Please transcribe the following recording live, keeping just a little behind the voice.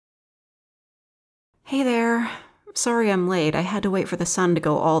Hey there. Sorry I'm late. I had to wait for the sun to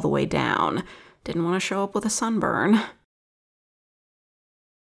go all the way down. Didn't want to show up with a sunburn.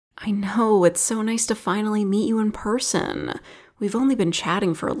 I know, it's so nice to finally meet you in person. We've only been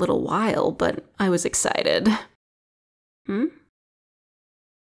chatting for a little while, but I was excited.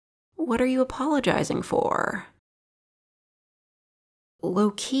 What are you apologizing for?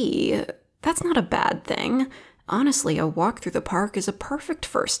 Low-key, that's not a bad thing. Honestly, a walk through the park is a perfect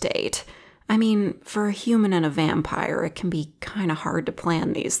first date. I mean, for a human and a vampire, it can be kinda hard to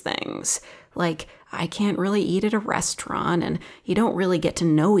plan these things. Like, I can't really eat at a restaurant, and you don't really get to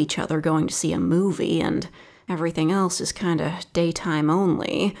know each other going to see a movie, and everything else is kinda daytime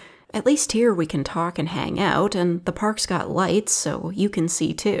only. At least here we can talk and hang out, and the park's got lights, so you can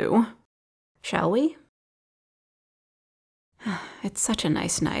see too. Shall we? It's such a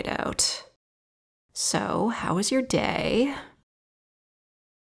nice night out. So, how was your day?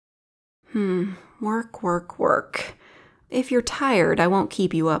 Work. If you're tired, I won't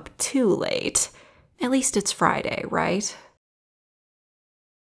keep you up too late. At least it's Friday, right?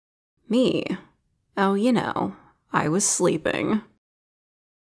 Me? Oh, I was sleeping.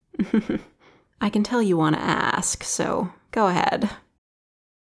 I can tell you want to ask, so go ahead.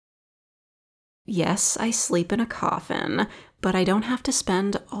 Yes, I sleep in a coffin, but I don't have to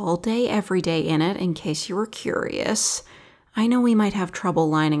spend all day every day in it in case you were curious. I know we might have trouble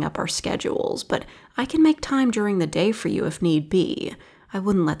lining up our schedules, but I can make time during the day for you if need be. I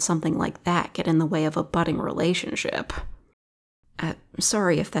wouldn't let something like that get in the way of a budding relationship.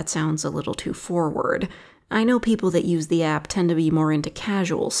 Sorry if that sounds a little too forward. I know people that use the app tend to be more into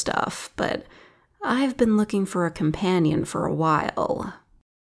casual stuff, but I've been looking for a companion for a while.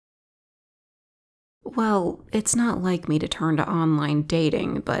 Well, it's not like me to turn to online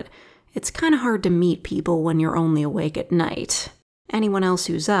dating, but it's kinda hard to meet people when you're only awake at night. Anyone else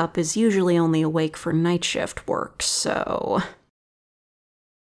who's up is usually only awake for night shift work, so...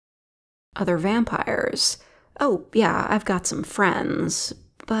 Other vampires? Oh, yeah, I've got some friends,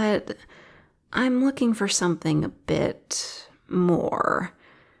 but I'm looking for something a bit more.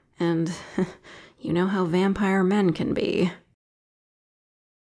 And you know how vampire men can be.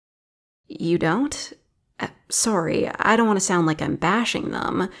 You don't? Sorry, I don't want to sound like I'm bashing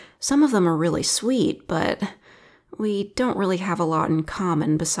them. Some of them are really sweet, but we don't really have a lot in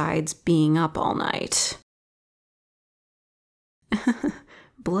common besides being up all night.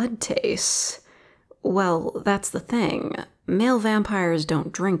 Blood tastes. Well, that's the thing. Male vampires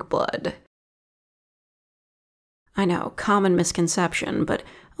don't drink blood. I know, common misconception, but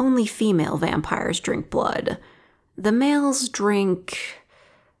only female vampires drink blood. The males drink...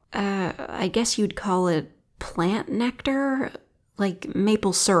 I guess you'd call it plant nectar? Like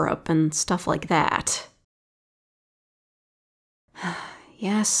maple syrup and stuff like that.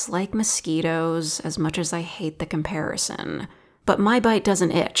 Yes, like mosquitoes, as much as I hate the comparison. But my bite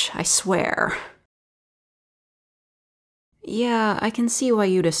doesn't itch, I swear. Yeah, I can see why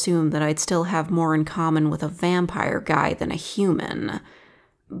you'd assume that I'd still have more in common with a vampire guy than a human.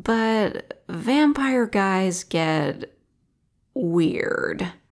 But vampire guys get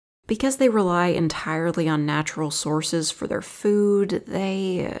weird. Because they rely entirely on natural sources for their food,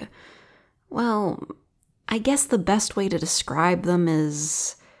 well, I guess the best way to describe them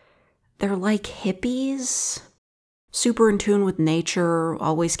is they're like hippies. Super in tune with nature,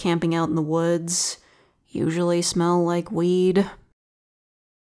 always camping out in the woods, usually smell like weed.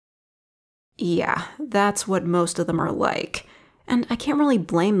 Yeah, that's what most of them are like. And I can't really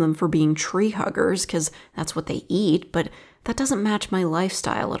blame them for being tree huggers, because that's what they eat, but that doesn't match my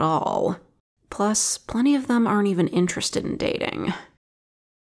lifestyle at all. Plus, plenty of them aren't even interested in dating.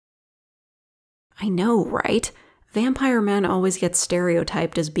 I know, right? Vampire men always get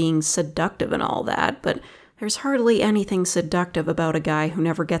stereotyped as being seductive and all that, but there's hardly anything seductive about a guy who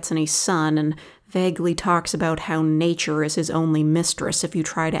never gets any sun and vaguely talks about how nature is his only mistress if you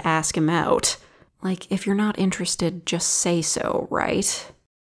try to ask him out. Like, if you're not interested, just say so, right?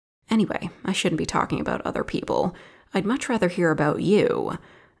 Anyway, I shouldn't be talking about other people. I'd much rather hear about you.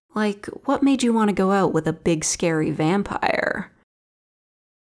 Like, what made you want to go out with a big scary vampire?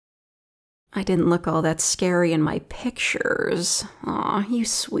 I didn't look all that scary in my pictures. Aw, you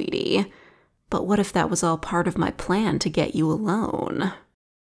sweetie. But what if that was all part of my plan to get you alone?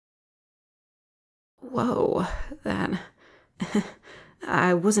 Whoa, that...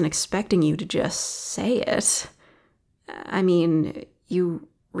 I wasn't expecting you to just say it. I mean, you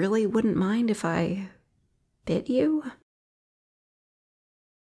really wouldn't mind if I bit you?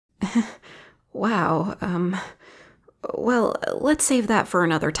 Wow, well, let's save that for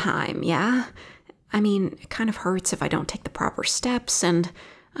another time, yeah? I mean, it kind of hurts if I don't take the proper steps, and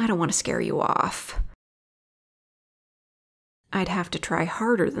I don't want to scare you off. I'd have to try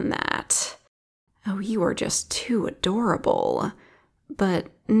harder than that. Oh, you are just too adorable. But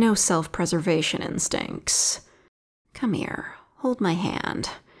no self-preservation instincts. Come here, hold my hand.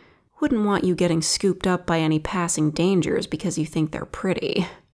 Wouldn't want you getting scooped up by any passing dangers because you think they're pretty.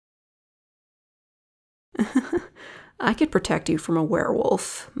 I could protect you from a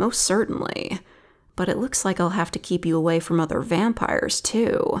werewolf, most certainly. But it looks like I'll have to keep you away from other vampires,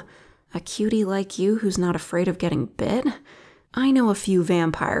 too. A cutie like you who's not afraid of getting bit? I know a few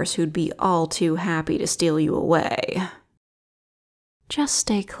vampires who'd be all too happy to steal you away. Just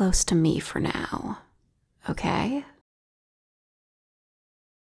stay close to me for now, okay?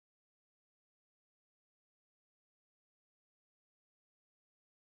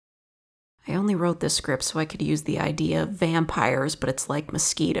 I only wrote this script so I could use the idea of vampires, but it's like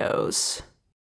mosquitoes.